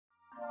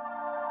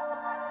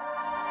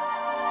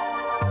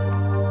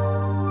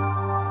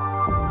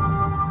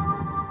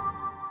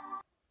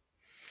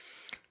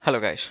Hello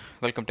guys,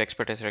 welcome to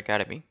Expertisor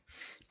Academy.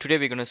 Today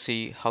we're going to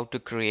see how to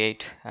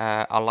create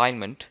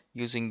alignment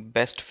using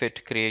best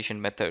fit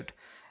creation method,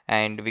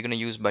 and we're going to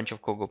use a bunch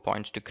of Kogo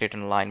points to create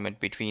an alignment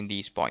between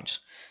these points.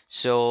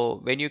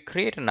 So when you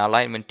create an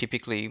alignment,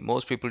 typically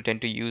most people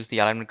tend to use the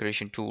alignment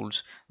creation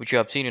tools which you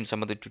have seen in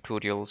some of the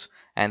tutorials,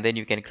 and then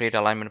you can create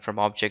alignment from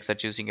objects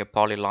such using a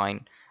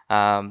polyline.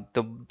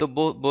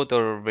 Both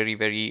are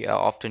very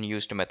often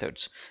used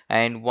methods,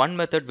 and one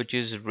method which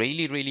is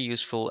really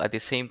useful at the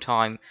same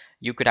time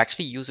you could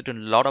actually use it in a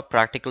lot of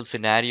practical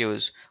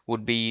scenarios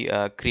would be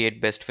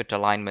create best fit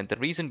alignment. The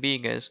reason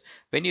being is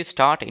when you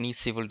start any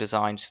civil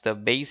designs, the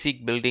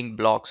basic building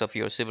blocks of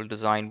your civil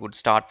design would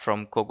start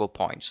from Kogo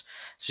points.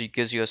 So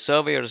because your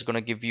surveyor is going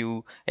to give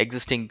you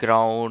existing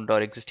ground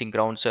or existing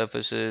ground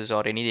surfaces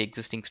or any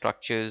existing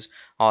structures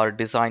or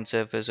design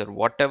surface or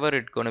whatever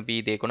it's going to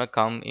be, they're going to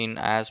come in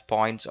as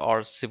points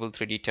or civil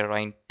 3D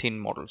terrain tin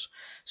models.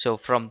 So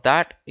from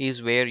that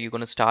is where you're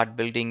going to start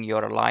building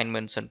your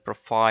alignments and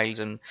profiles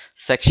and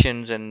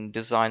sections and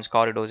designs,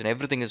 corridors, and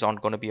everything is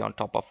going to be on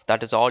top of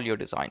that. Is all your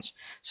designs.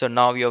 So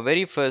now your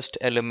very first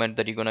element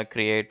that you're going to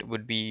create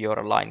would be your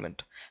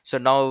alignment. So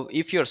now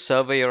if your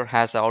surveyor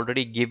has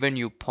already given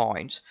you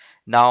points,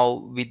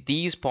 now with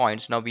these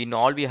points, now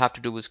all we have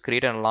to do is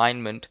create an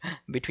alignment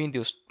between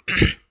those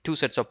two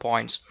sets of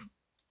points.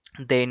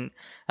 Then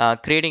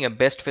creating a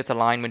best fit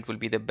alignment will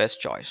be the best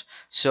choice.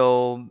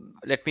 So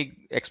let me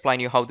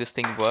explain you how this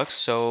thing works.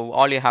 So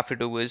all you have to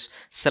do is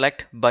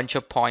select bunch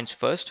of points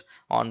first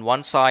on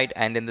one side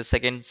and then the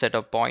second set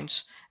of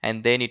points,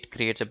 and then it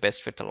creates a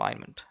best fit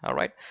alignment. All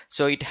right,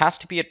 so it has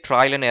to be a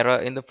trial and error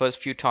in the first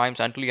few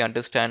times until you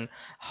understand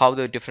how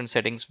the different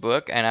settings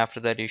work, and after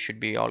that you should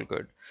be all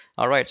good.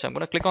 All right, so I'm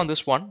going to click on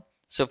this one.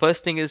 So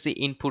first thing is the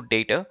input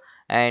data,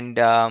 and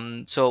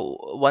so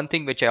one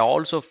thing which I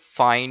also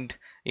find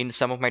in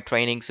some of my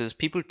trainings is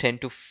people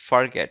tend to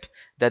forget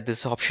that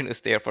this option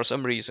is there for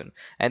some reason,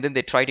 and then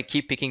they try to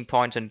keep picking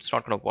points and it's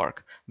not going to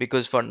work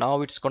because for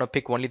now it's going to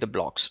pick only the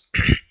blocks.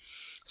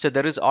 So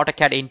there is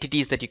AutoCAD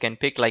entities that you can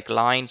pick, like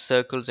lines,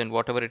 circles, and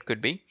whatever it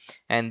could be,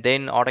 and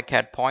then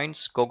AutoCAD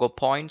points, Kogo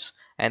points,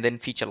 and then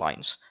feature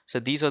lines. So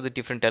these are the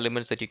different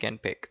elements that you can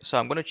pick. So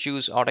I'm going to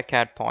choose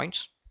AutoCAD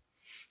points,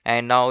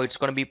 and now it's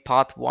going to be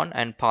path 1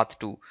 and path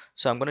 2.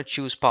 So I'm going to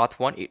choose path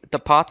 1. The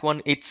path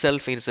 1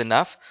 itself is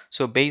enough,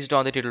 so based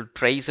on that it will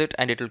trace it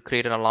and it will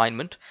create an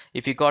alignment.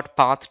 If you got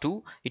path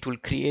 2, it will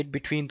create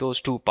between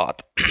those two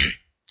paths.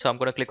 So I'm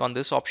going to click on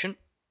this option.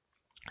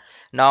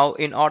 Now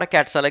in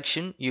AutoCAD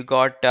Selection you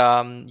got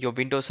your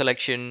window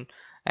selection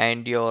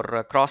and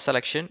your cross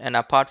selection, and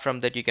apart from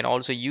that you can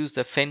also use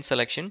the fence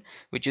selection,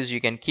 which is you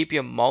can keep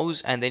your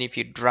mouse and then if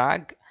you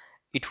drag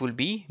it will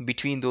be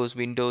between those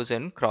windows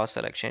and cross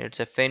selection. It's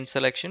a fence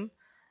selection,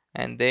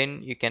 and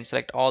then you can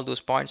select all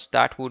those points.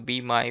 That would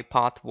be my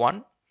path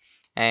 1,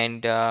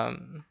 and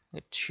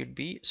it should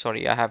be,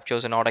 sorry, I have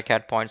chosen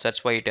AutoCAD points,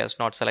 that's why it has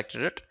not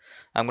selected it.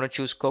 I'm going to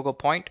choose Kogo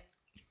point,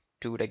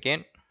 do it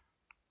again.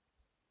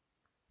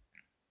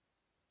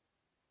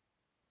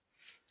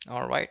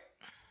 All right,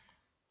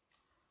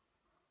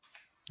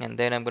 and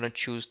then I'm going to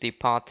choose the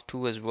path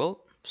 2 as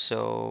well.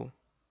 So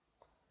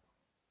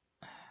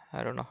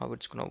I don't know how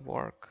it's going to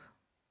work.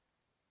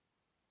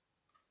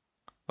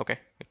 Okay,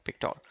 it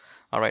picked all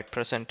right,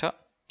 press enter.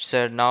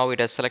 So now it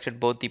has selected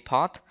both the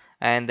path,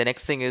 and the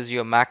next thing is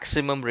your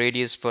maximum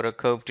radius for a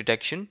curve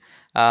detection.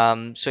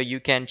 So you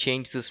can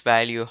change this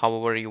value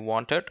however you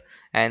want it,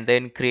 and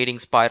then creating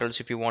spirals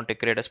if you want to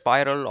create a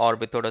spiral or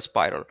without a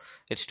spiral,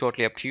 it's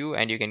totally up to you,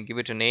 and you can give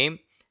it a name.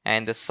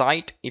 And the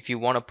site, if you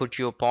want to put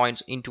your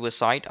points into a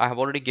site, I have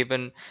already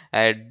given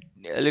a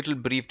little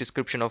brief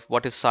description of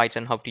what is sites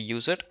and how to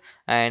use it.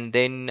 And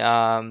then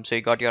so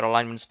you got your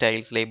alignment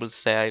styles, label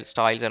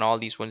styles, and all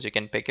these ones you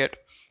can pick it.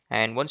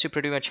 And once you're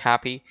pretty much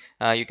happy,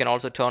 you can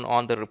also turn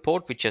on the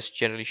report, which just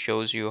generally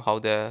shows you how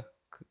the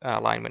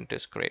alignment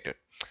is created.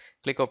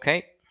 Click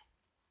OK.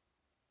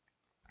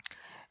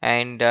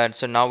 And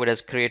so now it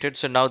has created.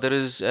 So now there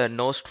is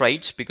no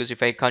straights, because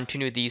if I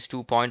continue these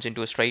 2 points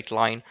into a straight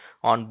line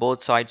on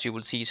both sides, you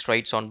will see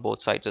straights on both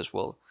sides as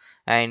well.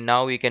 And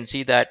now you can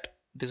see that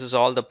this is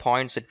all the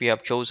points that we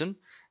have chosen,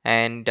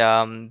 and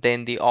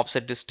then the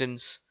offset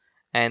distance,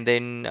 and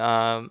then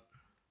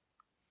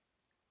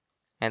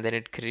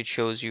it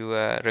shows you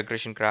a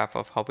regression graph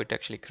of how it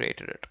actually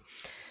created it.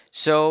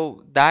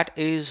 So that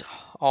is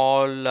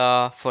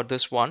all for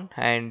this one,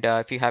 and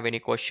if you have any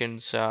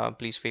questions,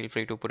 please feel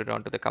free to put it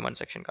onto the comment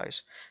section,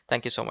 guys.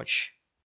 Thank you so much.